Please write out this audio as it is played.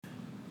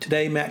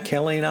Today, Matt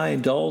Kelly and I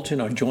indulge in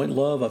our joint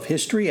love of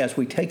history as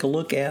we take a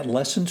look at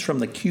lessons from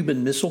the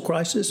Cuban Missile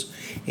Crisis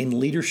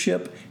in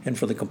leadership and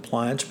for the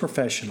compliance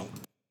professional.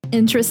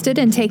 Interested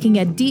in taking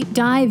a deep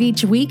dive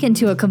each week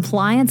into a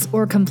compliance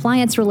or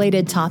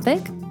compliance-related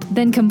topic?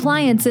 Then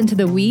Compliance Into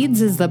the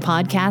Weeds is the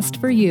podcast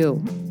for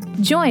you.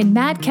 Join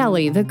Matt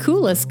Kelly, the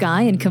coolest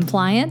guy in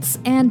compliance,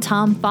 and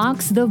Tom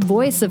Fox, the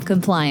voice of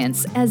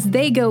compliance, as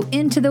they go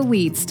into the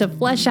weeds to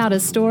flesh out a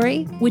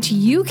story which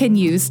you can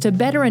use to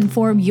better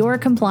inform your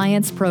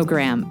compliance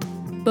program.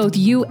 Both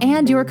you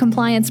and your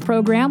compliance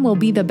program will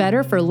be the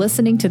better for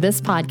listening to this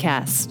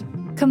podcast.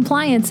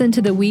 Compliance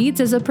Into the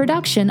Weeds is a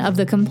production of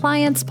the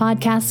Compliance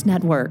Podcast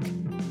Network.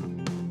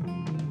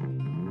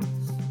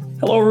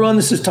 Hello, everyone.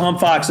 This is Tom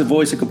Fox, the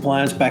voice of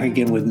compliance, back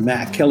again with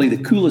Matt Kelly,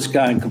 the coolest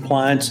guy in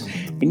compliance.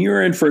 And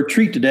you're in for a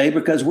treat today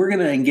because we're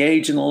going to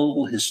engage in a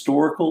little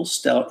historical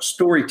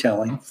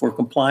storytelling for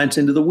Compliance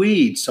Into the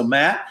Weeds. So,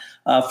 Matt,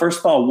 first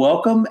of all,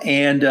 welcome.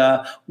 And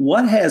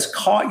what has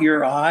caught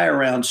your eye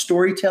around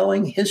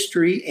storytelling,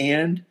 history,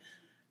 and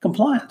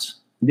compliance?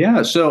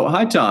 Yeah. So,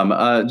 hi, Tom.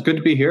 It's good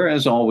to be here,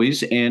 as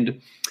always.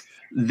 And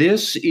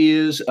this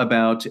is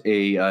about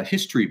a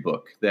history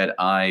book that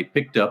I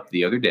picked up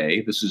the other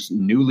day. This is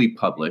newly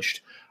published,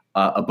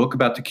 a book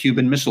about the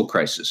Cuban Missile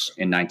Crisis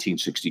in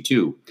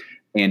 1962.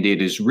 And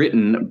it is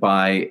written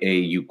by a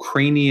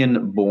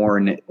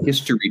Ukrainian-born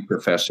history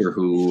professor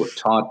who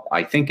taught,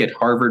 I think, at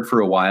Harvard for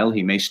a while.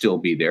 He may still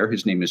be there.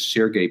 His name is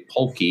Sergei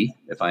Polky,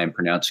 if I am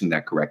pronouncing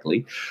that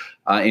correctly.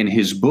 And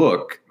his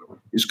book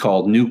is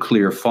called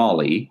Nuclear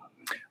Folly,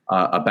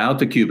 about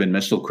the Cuban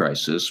Missile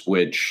Crisis,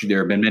 which there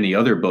have been many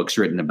other books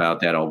written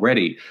about that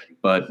already.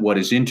 But what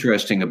is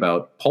interesting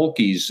about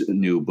Polky's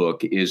new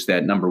book is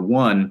that, number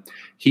one,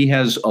 he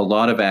has a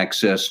lot of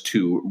access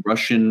to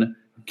Russian,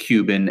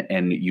 Cuban,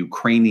 and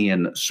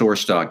Ukrainian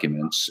source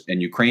documents.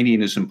 And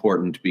Ukrainian is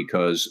important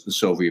because the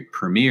Soviet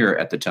premier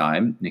at the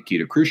time,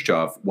 Nikita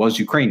Khrushchev, was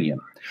Ukrainian.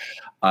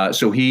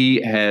 So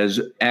he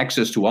has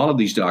access to all of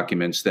these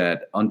documents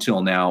that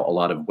until now a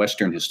lot of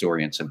Western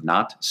historians have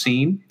not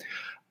seen.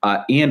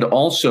 And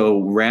also,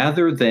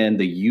 rather than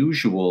the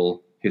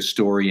usual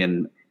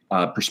historian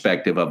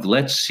perspective of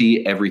let's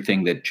see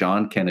everything that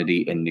John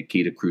Kennedy and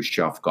Nikita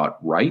Khrushchev got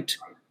right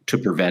to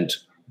prevent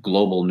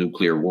global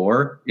nuclear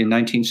war in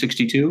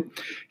 1962,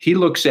 he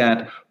looks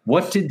at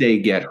what did they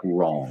get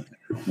wrong,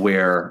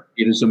 where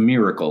it is a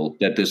miracle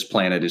that this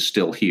planet is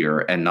still here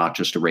and not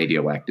just a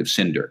radioactive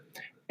cinder.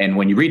 And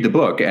when you read the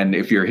book, and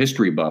if you're a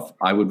history buff,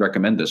 I would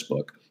recommend this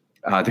book.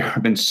 There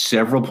have been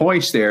several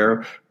points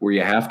there where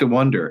you have to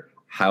wonder,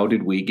 how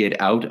did we get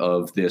out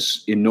of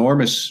this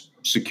enormous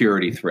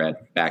security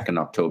threat back in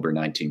October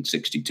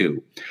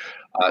 1962?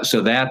 So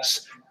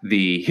that's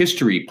the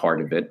history part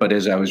of it. But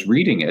as I was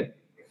reading it,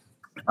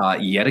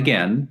 yet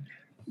again,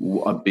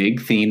 a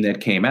big theme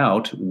that came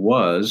out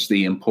was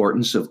the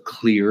importance of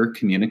clear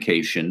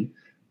communication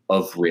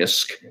of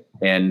risk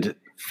and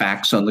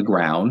facts on the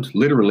ground,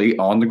 literally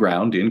on the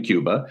ground in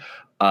Cuba,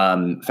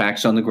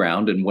 facts on the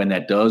ground. And when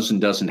that does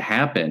and doesn't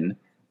happen,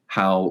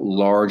 how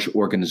large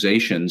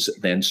organizations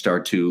then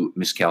start to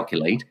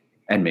miscalculate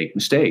and make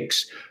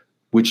mistakes,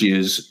 which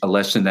is a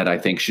lesson that I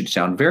think should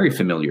sound very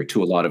familiar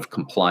to a lot of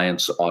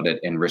compliance, audit,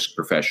 and risk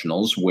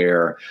professionals,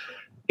 where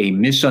a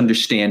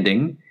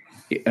misunderstanding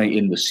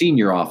in the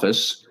senior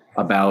office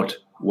about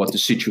what the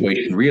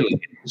situation really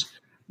is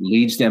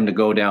leads them to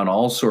go down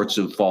all sorts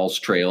of false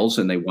trails,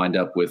 and they wind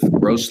up with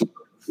grossly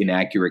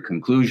inaccurate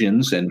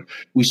conclusions. And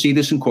we see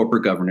this in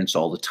corporate governance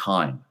all the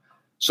time.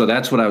 So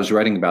that's what I was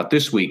writing about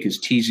this week, is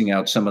teasing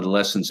out some of the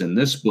lessons in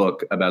this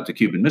book about the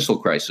Cuban Missile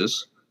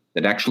Crisis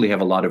that actually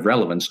have a lot of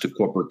relevance to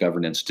corporate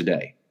governance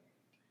today.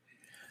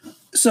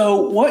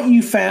 So what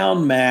you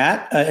found,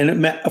 Matt,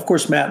 and of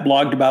course, Matt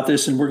blogged about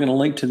this, and we're going to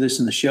link to this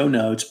in the show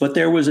notes, but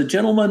there was a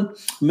gentleman,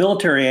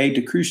 military aide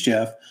to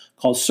Khrushchev,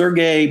 called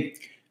Sergei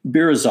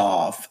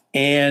Birazov,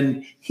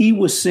 and he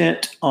was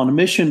sent on a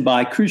mission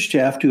by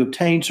Khrushchev to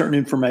obtain certain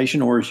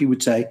information, or as you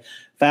would say,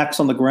 facts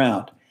on the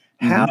ground.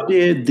 How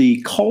did the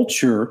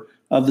culture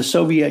of the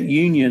Soviet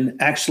Union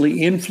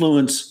actually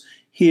influence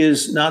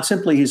his, not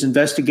simply his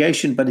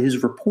investigation, but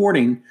his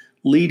reporting,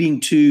 leading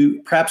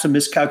to perhaps a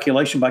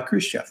miscalculation by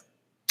Khrushchev?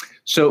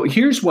 So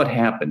here's what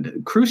happened.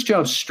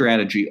 Khrushchev's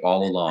strategy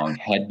all along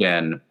had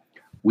been,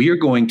 we are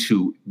going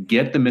to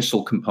get the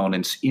missile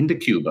components into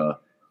Cuba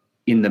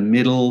in the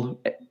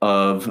middle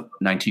of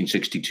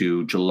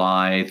 1962,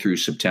 July through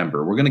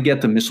September. We're going to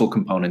get the missile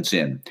components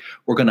in.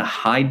 We're going to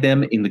hide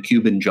them in the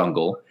Cuban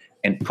jungle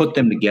and put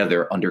them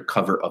together under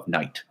cover of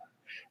night.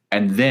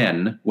 And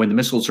then when the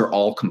missiles are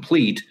all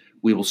complete,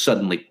 we will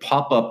suddenly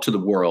pop up to the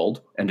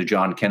world and to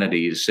John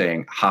Kennedy is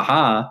saying,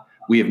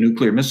 we have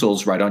nuclear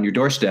missiles right on your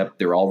doorstep.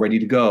 They're all ready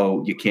to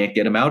go. You can't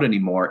get them out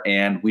anymore.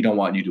 And we don't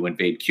want you to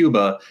invade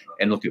Cuba.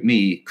 And look at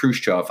me,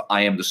 Khrushchev,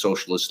 I am the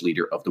socialist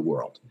leader of the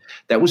world.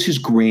 That was his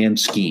grand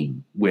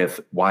scheme with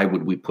why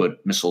would we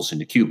put missiles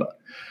into Cuba.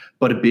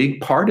 But a big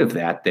part of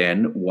that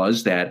then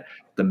was that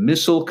the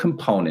missile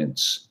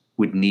components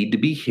would need to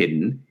be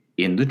hidden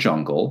in the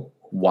jungle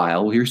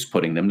while we were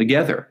putting them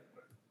together.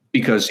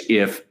 Because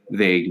if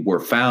they were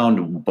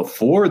found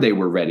before they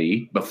were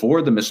ready,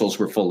 before the missiles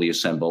were fully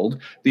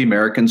assembled, the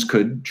Americans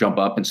could jump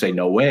up and say,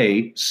 no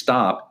way,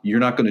 stop, you're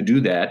not going to do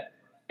that.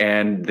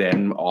 And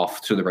then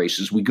off to the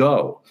races we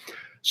go.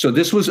 So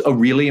this was a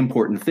really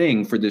important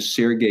thing for this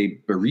Sergei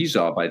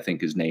Borisov, I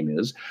think his name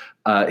is.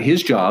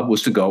 His job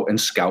was to go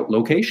and scout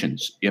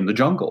locations in the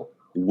jungle.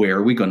 Where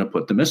are we going to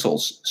put the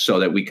missiles so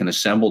that we can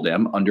assemble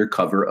them under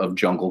cover of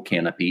jungle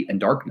canopy and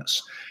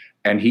darkness?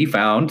 And he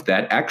found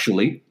that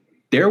actually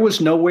there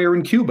was nowhere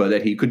in Cuba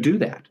that he could do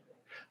that.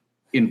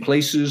 In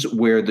places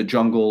where the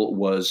jungle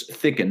was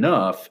thick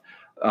enough,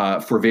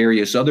 for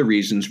various other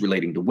reasons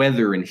relating to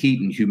weather and heat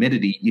and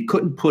humidity, you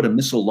couldn't put a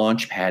missile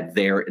launch pad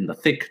there in the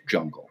thick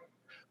jungle.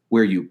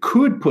 Where you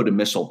could put a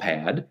missile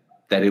pad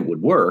that it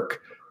would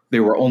work,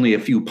 there were only a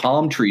few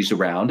palm trees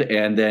around,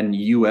 and then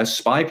U.S.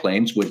 spy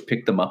planes would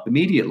pick them up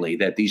immediately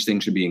that these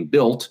things are being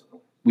built.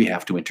 We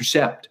have to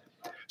intercept.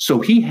 So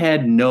he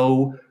had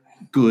no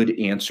good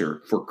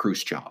answer for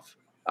Khrushchev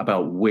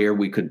about where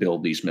we could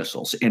build these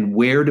missiles, and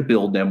where to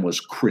build them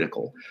was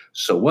critical.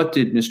 So what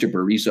did Mr.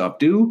 Borisov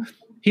do?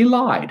 He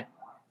lied.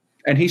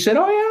 And he said,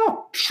 oh, yeah,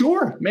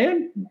 sure,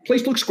 man,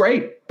 place looks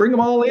great. Bring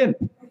them all in.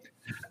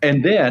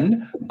 And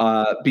then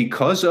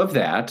because of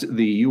that,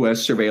 the U.S.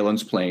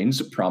 surveillance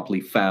planes promptly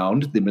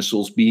found the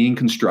missiles being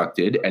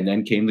constructed, and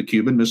then came the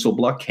Cuban Missile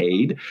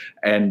Blockade,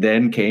 and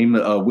then came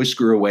a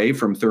whisker away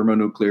from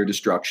thermonuclear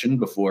destruction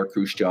before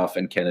Khrushchev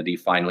and Kennedy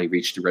finally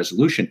reached a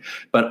resolution.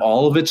 But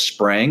all of it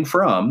sprang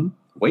from,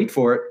 wait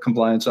for it,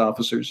 compliance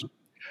officers,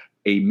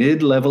 a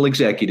mid-level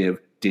executive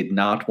did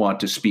not want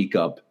to speak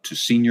up to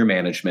senior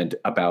management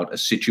about a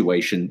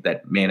situation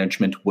that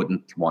management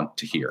wouldn't want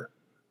to hear.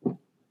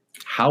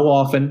 How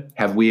often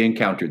have we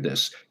encountered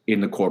this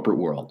in the corporate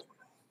world?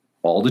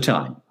 All the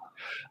time.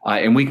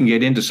 And we can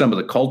get into some of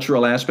the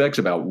cultural aspects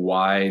about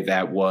why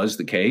that was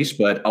the case,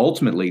 but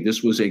ultimately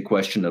this was a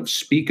question of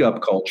speak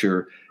up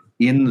culture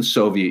in the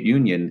Soviet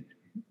Union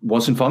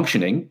wasn't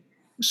functioning.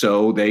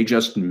 So they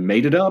just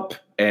made it up.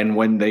 And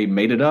when they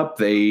made it up,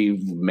 they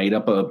made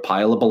up a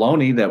pile of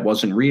baloney that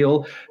wasn't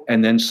real.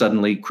 And then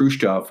suddenly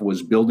Khrushchev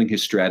was building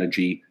his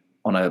strategy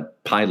on a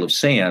pile of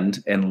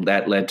sand, and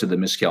that led to the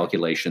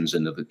miscalculations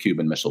into the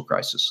Cuban Missile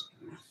Crisis.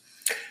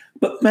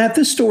 But Matt,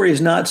 this story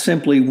is not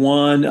simply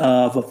one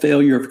of a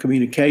failure of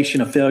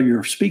communication, a failure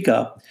of speak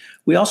up.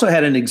 We also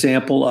had an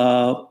example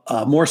of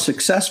a more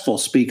successful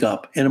speak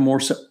up and a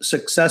more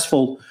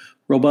successful,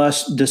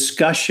 robust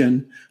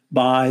discussion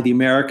by the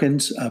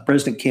Americans,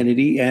 President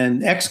Kennedy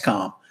and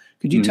XCOM.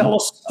 Could you tell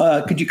us,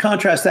 could you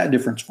contrast that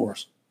difference for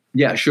us?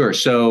 Yeah, sure.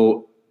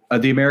 So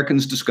the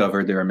Americans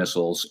discovered there are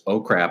missiles. Oh,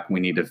 crap, we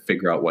need to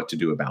figure out what to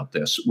do about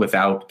this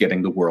without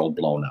getting the world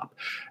blown up.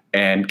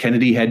 And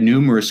Kennedy had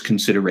numerous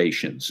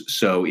considerations.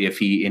 So if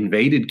he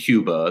invaded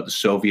Cuba, the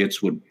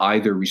Soviets would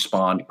either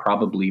respond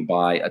probably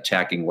by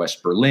attacking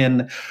West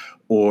Berlin,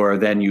 or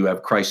then you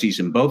have crises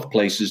in both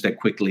places that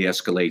quickly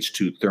escalates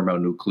to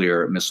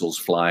thermonuclear missiles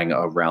flying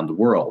around the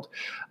world.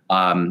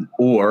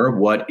 Or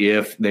what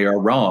if they are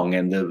wrong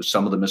and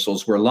some of the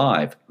missiles were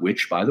live,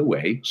 which, by the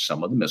way,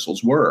 some of the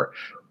missiles were,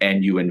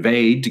 and you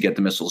invade to get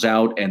the missiles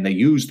out and they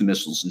use the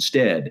missiles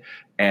instead.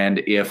 And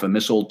if a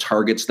missile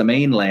targets the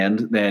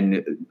mainland,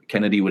 then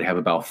Kennedy would have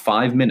about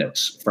 5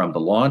 minutes from the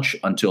launch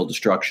until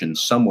destruction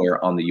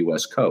somewhere on the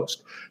U.S.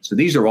 coast. So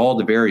these are all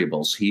the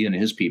variables he and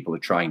his people are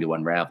trying to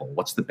unravel.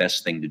 What's the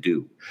best thing to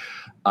do?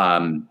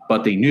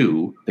 But they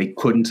knew they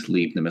couldn't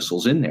leave the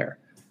missiles in there.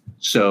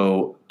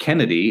 So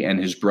Kennedy and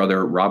his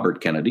brother Robert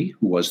Kennedy,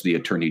 who was the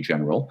Attorney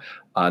General,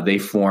 they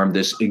formed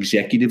this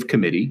executive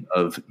committee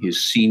of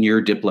his senior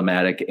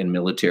diplomatic and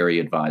military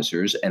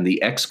advisors, and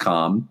the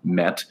XCOM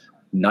met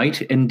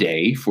night and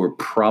day for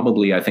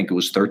probably, I think it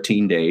was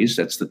 13 days.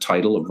 That's the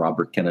title of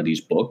Robert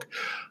Kennedy's book,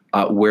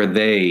 where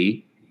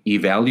they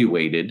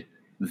evaluated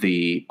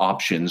the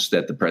options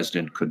that the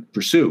president could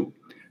pursue.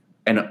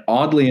 And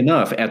oddly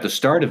enough, at the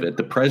start of it,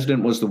 the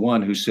president was the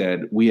one who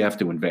said, we have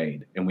to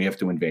invade, and we have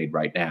to invade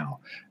right now.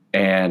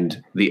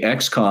 And the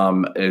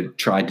XCOM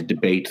tried to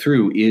debate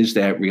through, is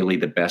that really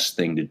the best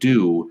thing to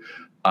do?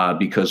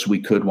 Because we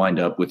could wind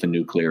up with a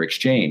nuclear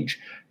exchange.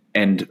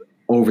 And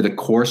over the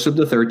course of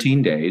the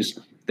 13 days,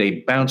 they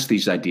bounced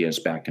these ideas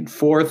back and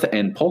forth.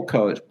 And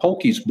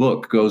Polkey's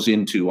book goes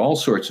into all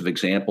sorts of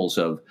examples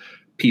of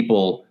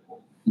people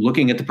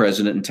looking at the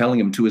president and telling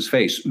him to his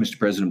face, Mr.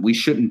 President, we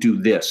shouldn't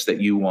do this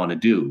that you want to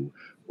do.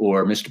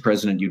 Or, Mr.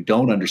 President, you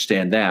don't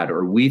understand that.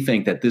 Or we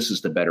think that this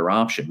is the better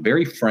option.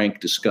 Very frank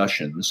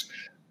discussions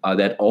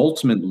that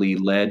ultimately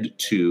led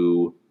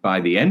to, by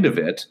the end of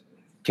it,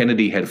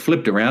 Kennedy had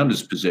flipped around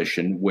his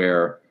position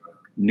where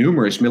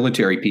numerous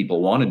military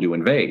people wanted to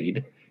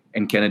invade.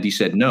 And Kennedy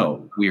said,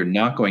 no, we are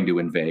not going to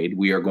invade.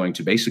 We are going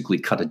to basically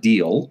cut a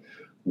deal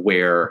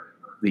where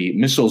the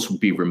missiles would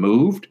be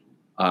removed.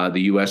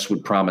 The U.S.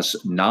 would promise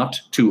not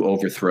to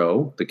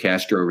overthrow the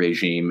Castro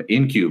regime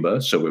in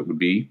Cuba, so it would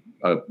be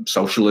a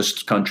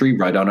socialist country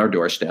right on our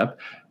doorstep.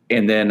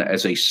 And then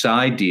as a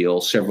side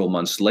deal, several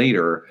months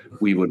later,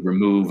 we would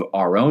remove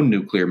our own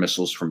nuclear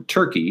missiles from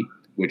Turkey,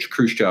 which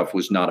Khrushchev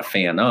was not a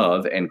fan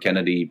of, and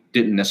Kennedy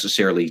didn't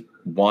necessarily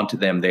want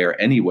them there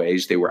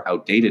anyways. They were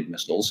outdated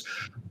missiles.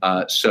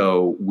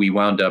 So we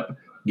wound up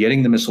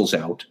getting the missiles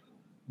out,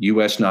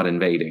 U.S. not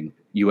invading,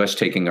 U.S.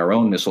 taking our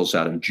own missiles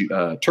out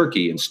of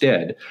Turkey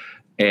instead.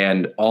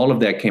 And all of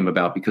that came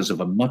about because of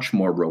a much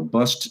more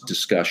robust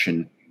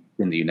discussion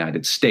in the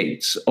United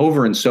States.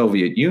 Over in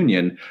Soviet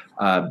Union,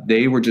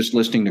 they were just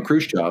listening to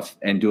Khrushchev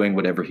and doing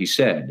whatever he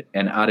said.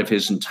 And out of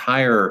his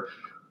entire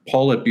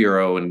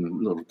Politburo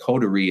and little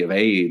coterie of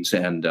aides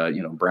and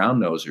brown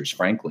nosers,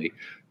 frankly,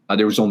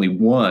 there was only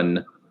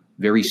one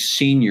very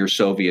senior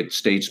Soviet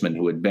statesman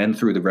who had been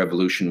through the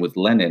revolution with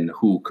Lenin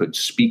who could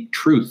speak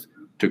truth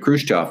to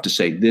Khrushchev to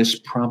say, this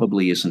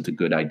probably isn't a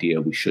good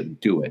idea. We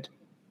shouldn't do it.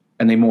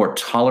 And they more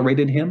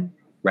tolerated him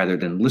rather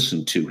than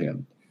listened to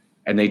him.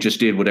 And they just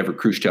did whatever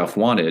Khrushchev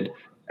wanted.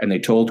 And they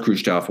told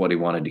Khrushchev what he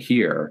wanted to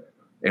hear.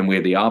 And we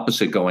had the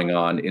opposite going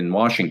on in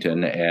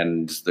Washington.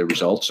 And the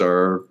results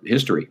are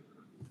history.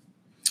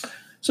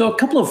 So a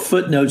couple of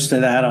footnotes to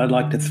that I'd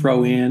like to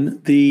throw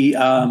in. The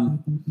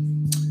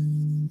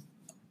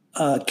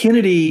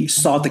Kennedy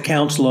sought the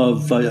counsel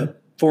of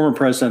former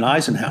President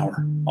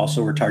Eisenhower,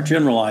 also retired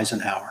General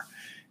Eisenhower.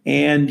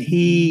 And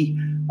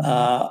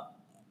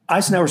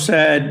Eisenhower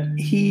said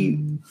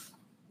he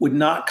would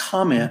not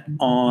comment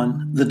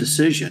on the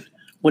decision.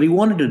 What he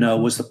wanted to know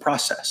was the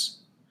process.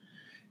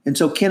 And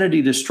so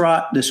Kennedy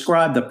described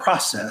the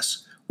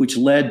process, which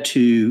led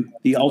to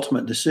the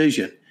ultimate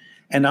decision.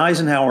 And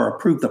Eisenhower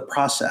approved the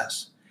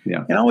process.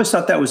 Yeah. And I always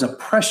thought that was a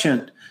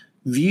prescient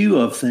view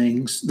of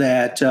things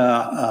that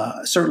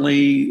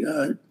certainly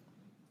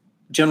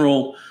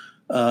General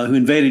who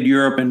invaded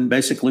Europe and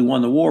basically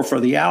won the war for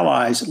the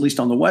Allies, at least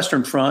on the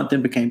Western Front,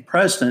 then became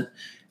president.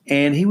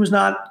 And he was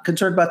not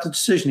concerned about the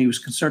decision. He was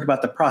concerned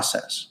about the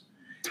process.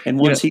 And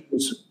once he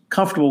was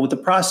comfortable with the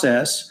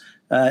process,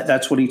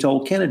 that's what he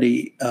told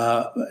Kennedy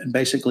and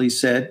basically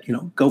said,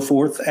 go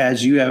forth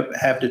as you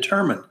have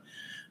determined.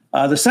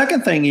 The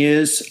second thing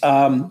is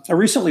I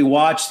recently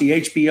watched the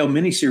HBO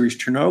miniseries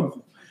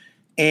Chernobyl.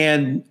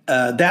 And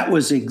that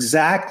was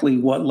exactly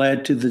what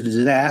led to the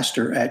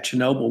disaster at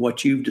Chernobyl,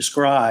 what you've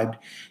described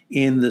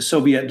in the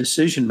Soviet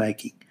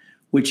decision-making,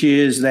 which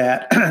is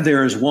that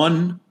there is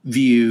one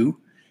view,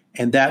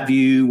 and that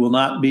view will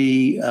not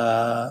be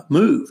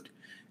moved.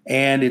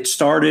 And it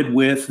started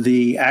with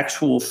the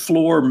actual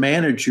floor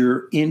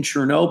manager in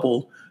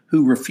Chernobyl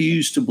who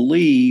refused to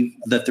believe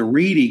that the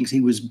readings he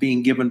was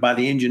being given by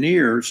the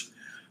engineers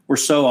were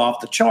so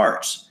off the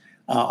charts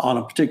on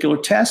a particular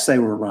test they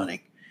were running.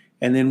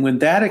 And then when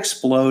that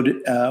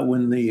exploded,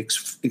 when the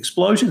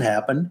explosion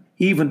happened,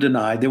 he even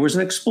denied there was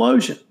an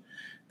explosion.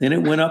 Then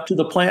it went up to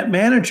the plant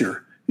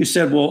manager who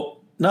said, well,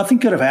 nothing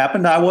could have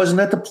happened. I wasn't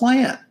at the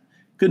plant.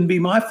 Couldn't be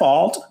my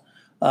fault.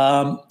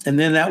 And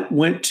then that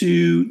went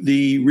to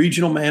the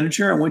regional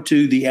manager and went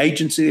to the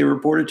agency they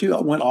reported to.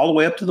 It went all the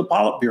way up to the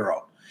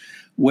Politburo,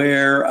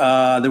 where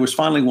there was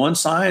finally one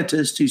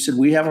scientist who said,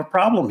 we have a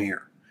problem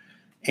here.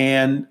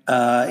 And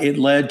it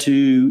led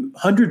to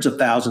hundreds of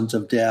thousands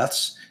of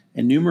deaths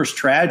and numerous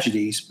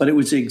tragedies, but it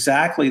was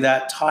exactly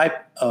that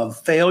type of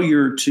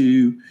failure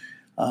to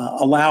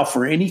allow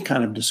for any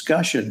kind of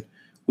discussion,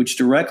 which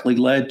directly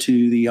led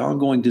to the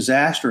ongoing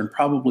disaster and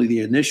probably the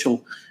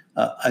initial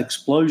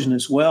explosion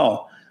as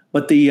well.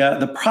 But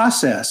the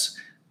process,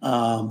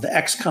 the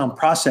XCOM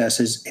process,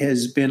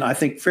 has been, I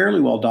think,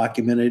 fairly well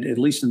documented, at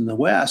least in the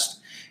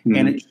West,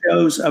 and it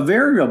shows a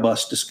very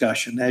robust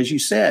discussion. As you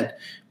said,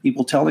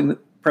 people telling the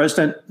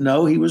president,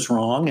 no, he was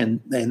wrong, and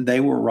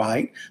they were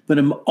right, but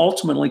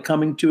ultimately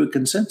coming to a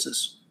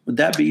consensus. Would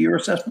that be your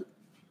assessment?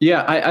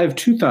 Yeah, I have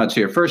two thoughts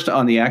here. First,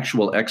 on the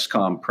actual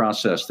XCOM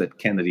process that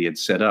Kennedy had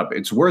set up,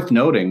 it's worth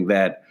noting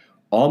that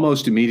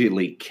almost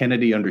immediately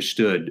Kennedy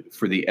understood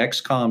for the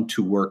XCOM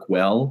to work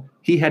well,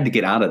 he had to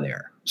get out of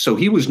there. So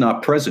he was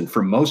not present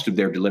for most of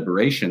their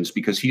deliberations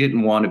because he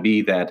didn't want to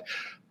be that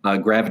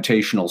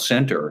gravitational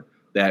center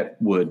that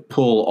would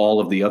pull all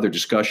of the other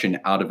discussion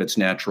out of its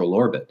natural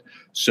orbit.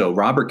 So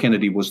Robert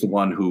Kennedy was the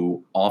one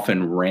who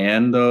often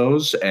ran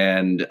those,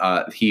 and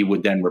he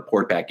would then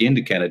report back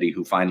into Kennedy,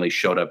 who finally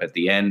showed up at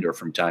the end or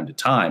from time to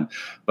time.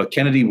 But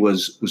Kennedy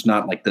was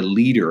not like the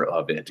leader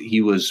of it.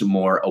 He was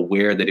more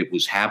aware that it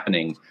was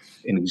happening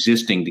and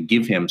existing to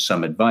give him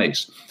some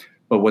advice.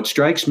 But what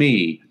strikes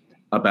me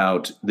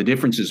about the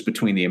differences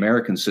between the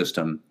American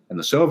system and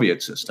the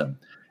Soviet system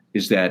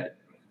is that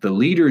the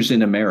leaders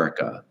in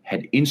America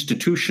had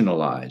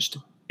institutionalized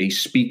a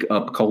speak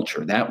up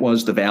culture. That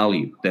was the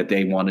value that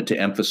they wanted to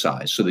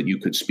emphasize, so that you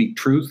could speak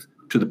truth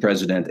to the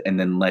president and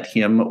then let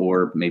him,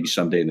 or maybe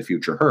someday in the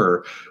future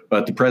her,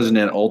 but the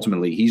president,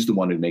 ultimately, he's the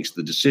one who makes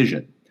the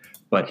decision,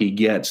 but he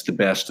gets the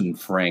best and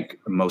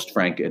most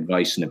frank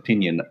advice and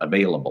opinion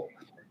available.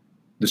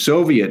 The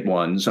Soviet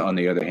ones, on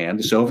the other hand,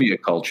 the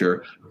Soviet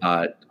culture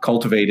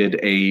cultivated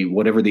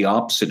whatever the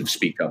opposite of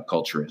speak up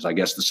culture is, I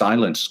guess the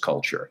silence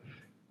culture.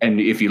 And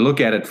if you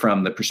look at it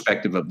from the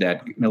perspective of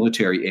that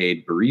military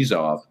aide,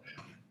 Borisov,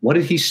 what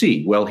did he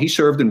see? Well, he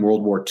served in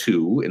World War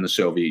II in the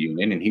Soviet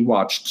Union, and he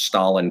watched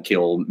Stalin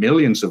kill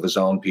millions of his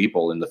own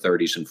people in the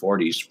 30s and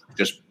 40s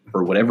just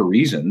for whatever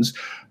reasons.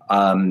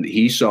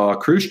 He saw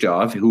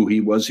Khrushchev, who he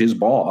was his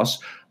boss.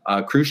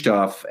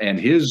 Khrushchev and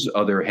his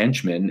other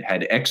henchmen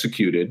had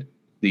executed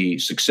the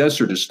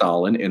successor to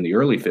Stalin in the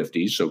early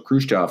 50s, so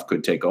Khrushchev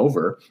could take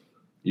over.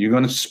 You're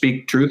going to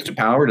speak truth to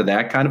power to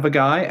that kind of a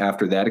guy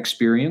after that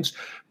experience?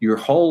 Your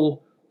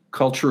whole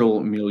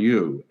cultural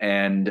milieu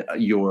and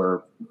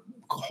your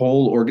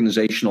whole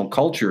organizational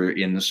culture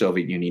in the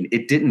Soviet Union,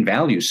 it didn't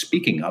value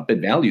speaking up. It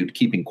valued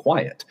keeping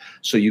quiet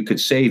so you could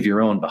save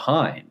your own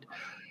behind.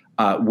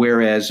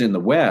 Whereas in the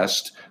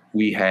West,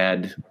 we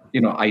had,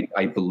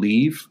 I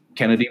believe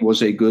Kennedy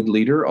was a good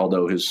leader,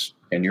 although his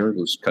tenure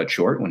was cut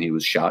short when he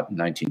was shot in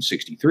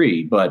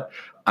 1963. But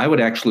I would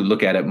actually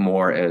look at it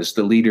more as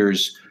the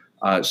leaders,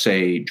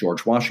 say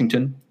George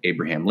Washington,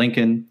 Abraham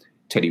Lincoln,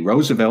 Teddy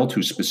Roosevelt,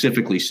 who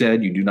specifically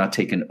said, you do not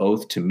take an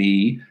oath to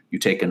me, you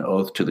take an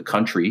oath to the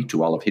country,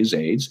 to all of his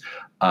aides.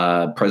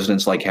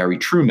 Presidents like Harry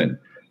Truman,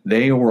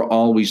 they were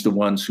always the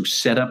ones who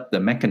set up the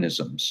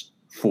mechanisms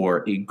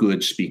for a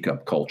good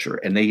speak-up culture,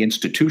 and they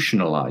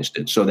institutionalized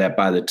it so that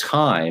by the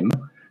time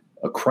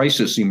a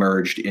crisis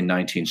emerged in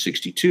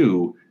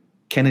 1962,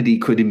 Kennedy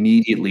could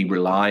immediately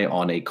rely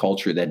on a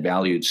culture that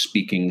valued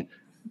speaking,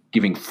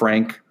 giving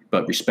frank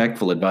but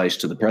respectful advice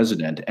to the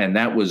president, and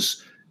that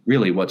was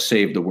really what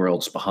saved the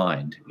world's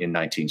behind in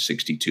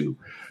 1962,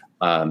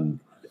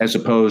 as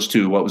opposed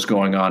to what was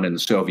going on in the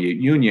Soviet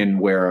Union,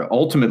 where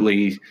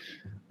ultimately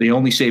the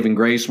only saving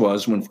grace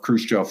was when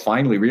Khrushchev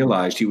finally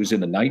realized he was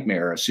in a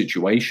nightmare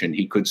situation.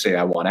 He could say,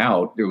 I want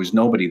out. There was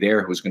nobody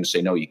there who was going to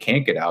say, no, you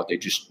can't get out.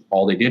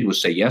 All they did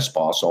was say, yes,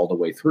 boss, all the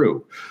way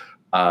through.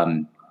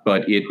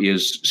 But it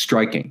is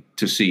striking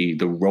to see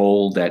the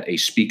role that a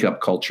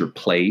speak-up culture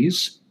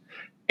plays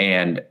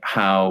and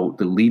how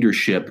the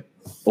leadership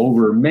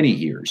over many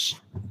years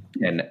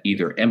can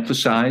either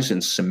emphasize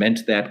and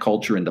cement that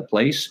culture into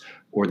place,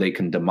 or they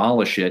can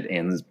demolish it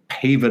and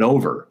pave it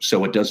over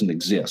so it doesn't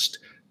exist,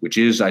 which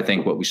is, I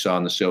think, what we saw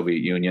in the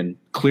Soviet Union,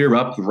 clear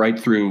up right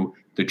through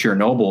the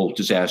Chernobyl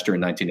disaster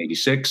in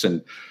 1986.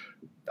 And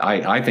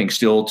I think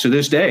still to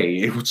this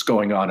day, what's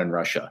going on in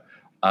Russia.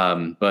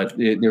 But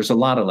there's a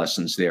lot of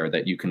lessons there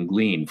that you can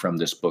glean from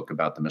this book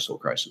about the missile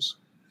crisis.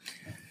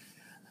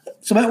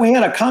 So, Matt, we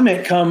had a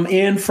comment come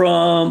in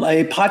from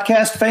a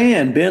podcast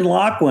fan. Ben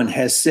Lockwood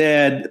has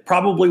said,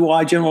 probably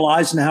why General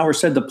Eisenhower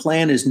said the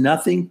plan is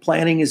nothing,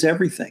 planning is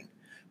everything.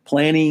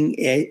 Planning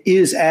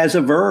is as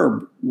a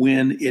verb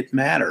when it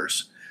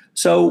matters.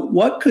 So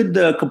what could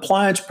the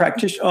compliance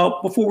practitioner,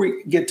 before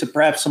we get to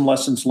perhaps some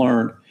lessons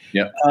learned,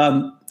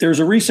 there's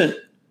a recent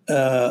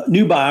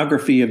new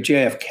biography of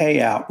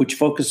JFK out, which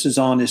focuses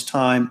on his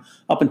time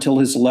up until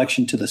his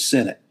election to the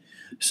Senate.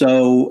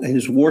 So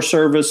his war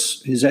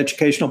service, his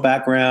educational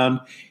background,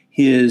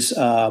 his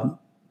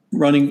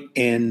running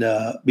and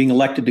being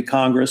elected to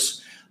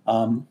Congress,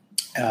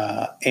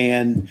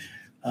 and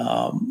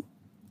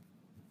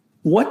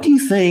what do you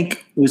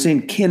think was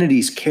in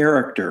Kennedy's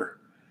character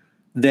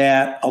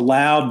that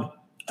allowed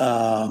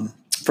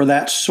for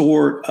that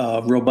sort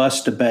of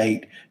robust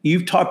debate?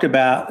 You've talked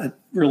about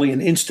really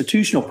an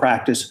institutional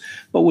practice,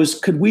 but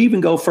could we even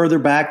go further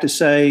back to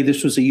say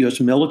this was a U.S.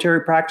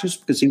 military practice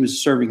because he was a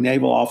serving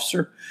naval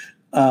officer,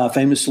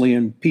 famously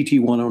in PT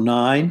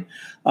 109?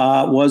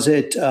 Was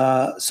it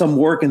some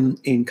work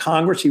in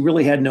Congress? He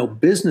really had no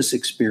business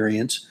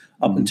experience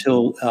up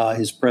until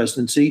his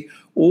presidency.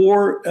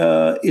 Or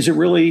is it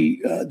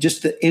really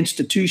just the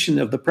institution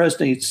of the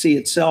presidency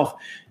itself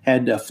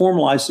had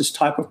formalized this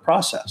type of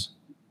process?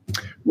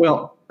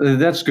 Well,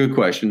 that's a good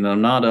question.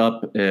 I'm not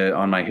up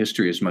on my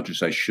history as much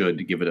as I should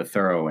to give it a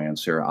thorough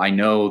answer. I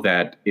know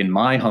that, in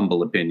my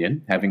humble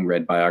opinion, having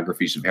read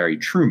biographies of Harry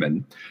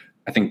Truman,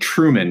 I think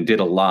Truman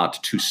did a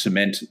lot to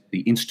cement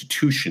the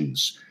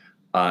institutions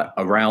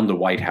around the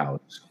White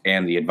House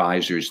and the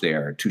advisors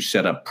there to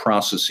set up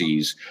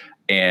processes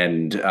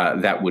and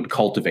that would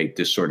cultivate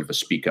this sort of a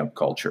speak-up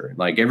culture.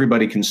 Like,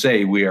 everybody can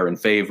say we are in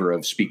favor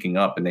of speaking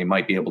up, and they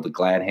might be able to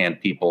glad hand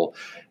people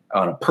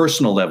on a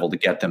personal level to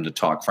get them to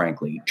talk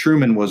frankly.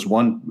 Truman was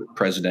one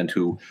president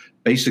who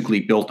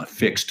basically built a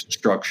fixed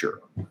structure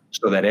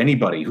so that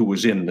anybody who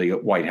was in the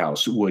White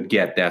House would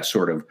get that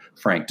sort of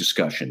frank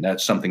discussion.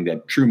 That's something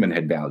that Truman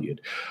had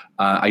valued.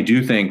 I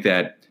do think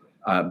that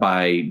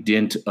by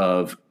dint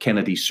of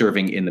Kennedy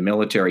serving in the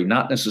military,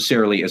 not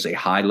necessarily as a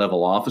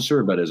high-level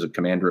officer, but as a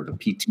commander of a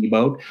PT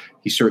boat,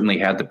 he certainly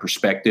had the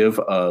perspective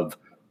of,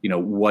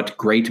 what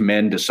great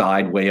men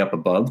decide way up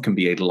above can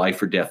be a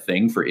life or death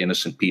thing for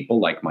innocent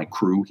people like my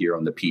crew here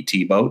on the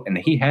PT boat. And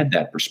he had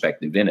that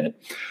perspective in it.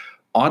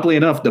 Oddly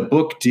enough, the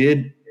book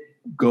did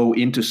go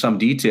into some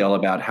detail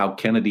about how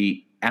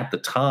Kennedy at the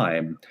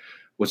time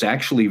was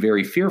actually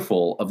very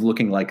fearful of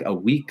looking like a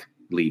weak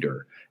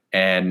leader.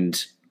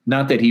 And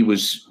not that he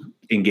was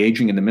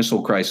engaging in the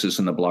missile crisis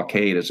and the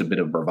blockade as a bit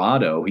of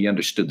bravado. He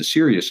understood the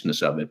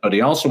seriousness of it, but he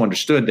also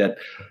understood that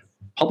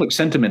public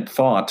sentiment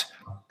thought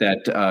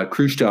that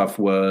Khrushchev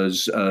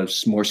was a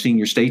more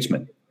senior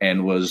statesman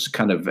and was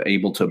kind of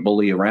able to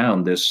bully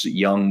around this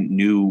young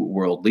new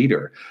world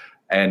leader.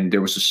 And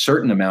there was a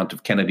certain amount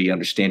of Kennedy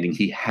understanding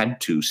he had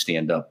to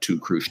stand up to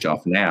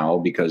Khrushchev now,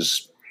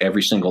 because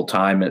every single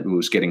time it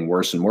was getting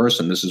worse and worse,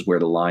 and this is where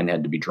the line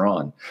had to be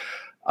drawn.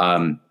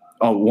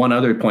 One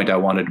other point I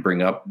wanted to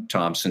bring up,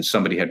 Tom, since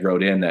somebody had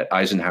wrote in that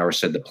Eisenhower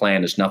said the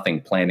plan is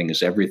nothing, planning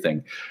is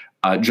everything.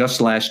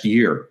 Just last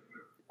year,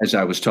 as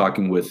I was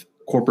talking with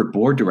corporate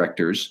board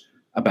directors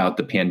about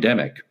the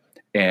pandemic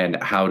and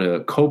how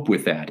to cope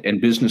with that and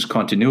business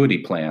continuity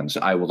plans,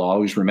 I will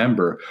always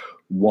remember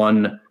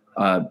one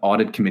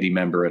audit committee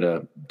member at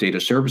a data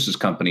services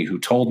company who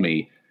told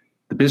me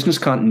the business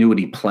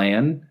continuity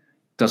plan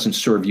doesn't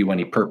serve you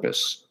any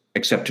purpose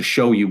except to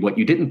show you what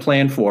you didn't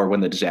plan for when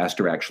the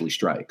disaster actually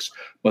strikes.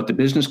 But the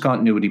business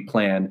continuity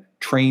plan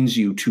trains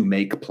you to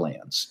make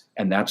plans.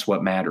 And that's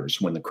what matters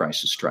when the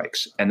crisis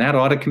strikes. And that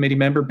audit committee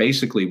member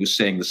basically was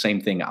saying the same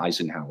thing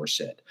Eisenhower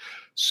said.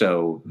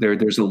 So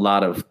there's a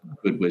lot of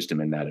good wisdom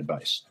in that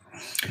advice.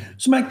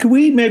 So, Matt, could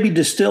we maybe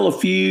distill a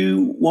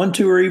few, 1,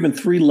 2, or even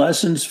 3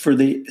 lessons for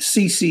the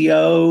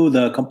CCO,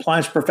 the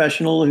compliance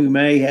professional who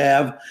may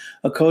have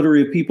a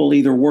coterie of people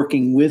either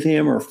working with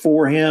him or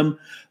for him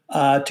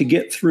to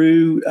get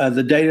through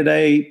the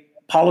day-to-day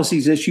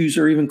policies, issues,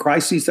 or even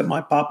crises that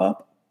might pop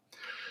up?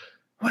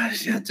 Well,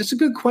 yeah, that's a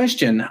good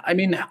question. I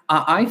mean,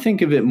 I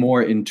think of it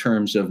more in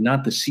terms of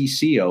not the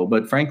CCO,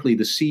 but frankly,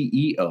 the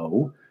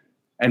CEO.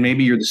 And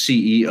maybe you're the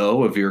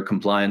CEO of your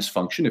compliance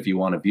function if you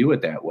want to view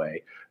it that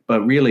way.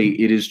 But really,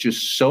 it is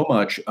just so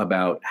much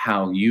about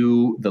how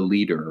you, the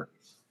leader,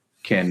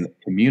 can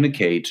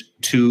communicate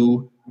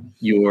to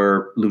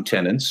your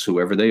lieutenants,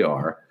 whoever they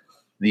are,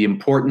 the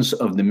importance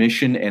of the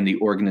mission and the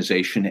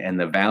organization and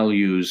the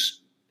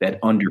values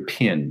that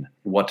underpin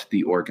what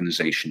the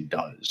organization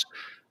does.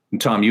 And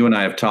Tom, you and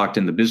I have talked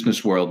in the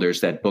business world.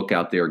 There's that book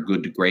out there,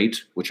 Good to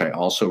Great, which I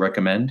also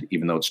recommend,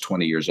 even though it's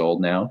 20 years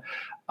old now,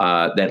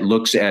 that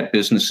looks at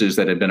businesses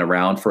that have been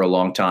around for a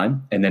long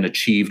time and then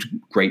achieved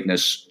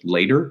greatness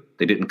later.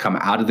 They didn't come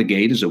out of the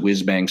gate as a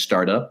whiz-bang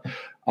startup,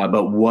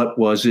 but what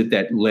was it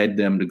that led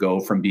them to go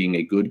from being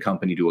a good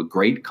company to a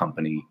great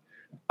company?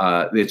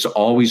 It's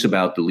always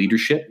about the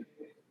leadership,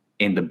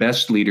 and the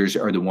best leaders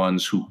are the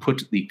ones who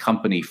put the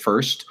company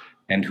first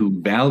and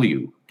who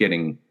value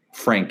getting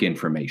frank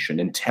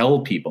information and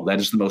tell people that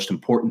is the most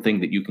important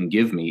thing that you can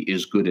give me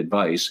is good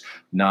advice,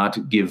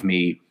 not give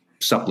me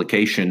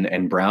supplication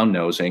and brown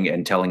nosing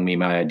and telling me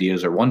my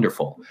ideas are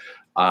wonderful.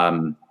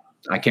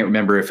 I can't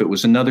remember if it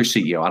was another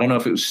CEO. I don't know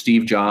if it was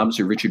Steve Jobs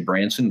or Richard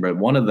Branson, but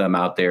one of them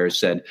out there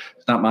said,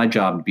 it's not my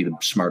job to be the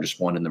smartest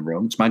one in the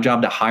room. It's my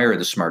job to hire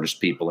the smartest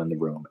people in the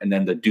room and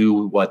then to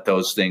do what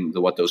those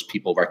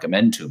people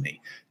recommend to me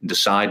and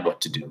decide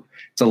what to do.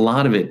 It's a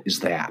lot of it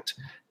is that.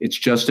 It's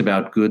just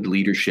about good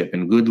leadership,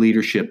 and good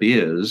leadership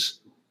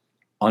is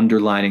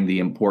underlining the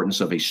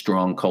importance of a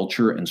strong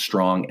culture and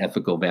strong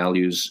ethical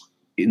values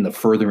in the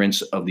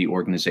furtherance of the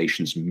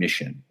organization's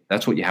mission.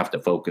 That's what you have to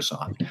focus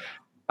on.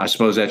 I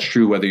suppose that's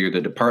true whether you're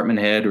the department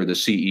head or the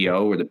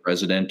CEO or the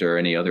president or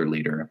any other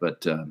leader,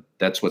 but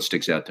that's what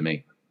sticks out to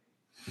me.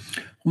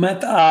 Well,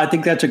 Matt, I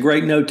think that's a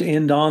great note to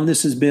end on.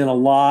 This has been a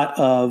lot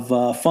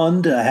of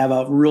fun to have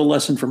a real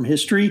lesson from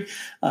history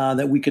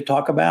that we could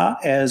talk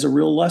about as a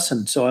real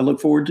lesson. So I look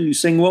forward to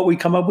seeing what we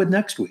come up with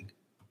next week.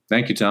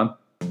 Thank you, Tom.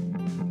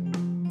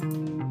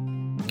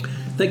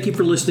 Thank you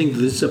for listening to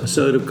this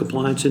episode of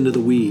Compliance Into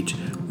the Weeds.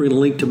 We're going to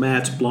link to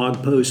Matt's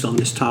blog post on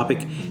this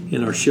topic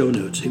in our show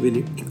notes. If you have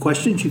any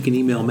questions, you can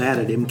email Matt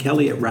at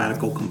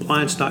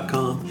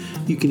mkelly@radicalcompliance.com.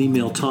 You can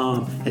email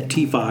Tom at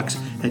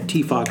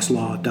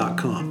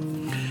tfox@tfoxlaw.com.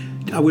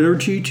 I would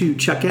urge you to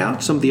check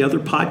out some of the other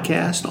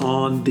podcasts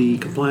on the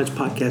Compliance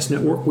Podcast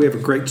Network. We have a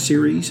great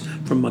series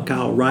from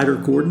Mikhail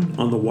Ryder-Gordon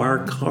on the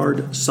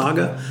Wirecard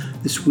saga.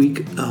 This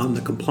week on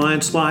the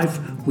Compliance Life,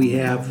 we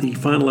have the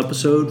final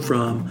episode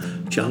from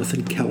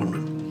Jonathan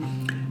Kellerman.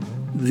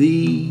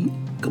 The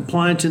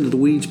Compliance Into the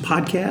Weeds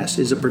podcast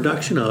is a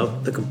production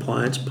of the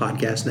Compliance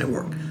Podcast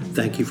Network.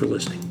 Thank you for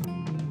listening.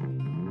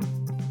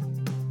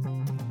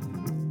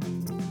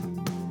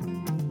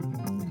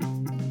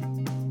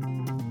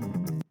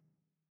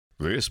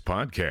 This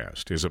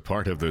podcast is a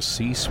part of the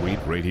C-Suite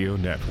Radio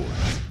Network.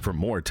 For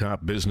more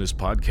top business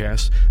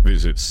podcasts,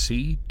 visit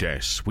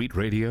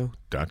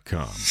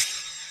c-suiteradio.com.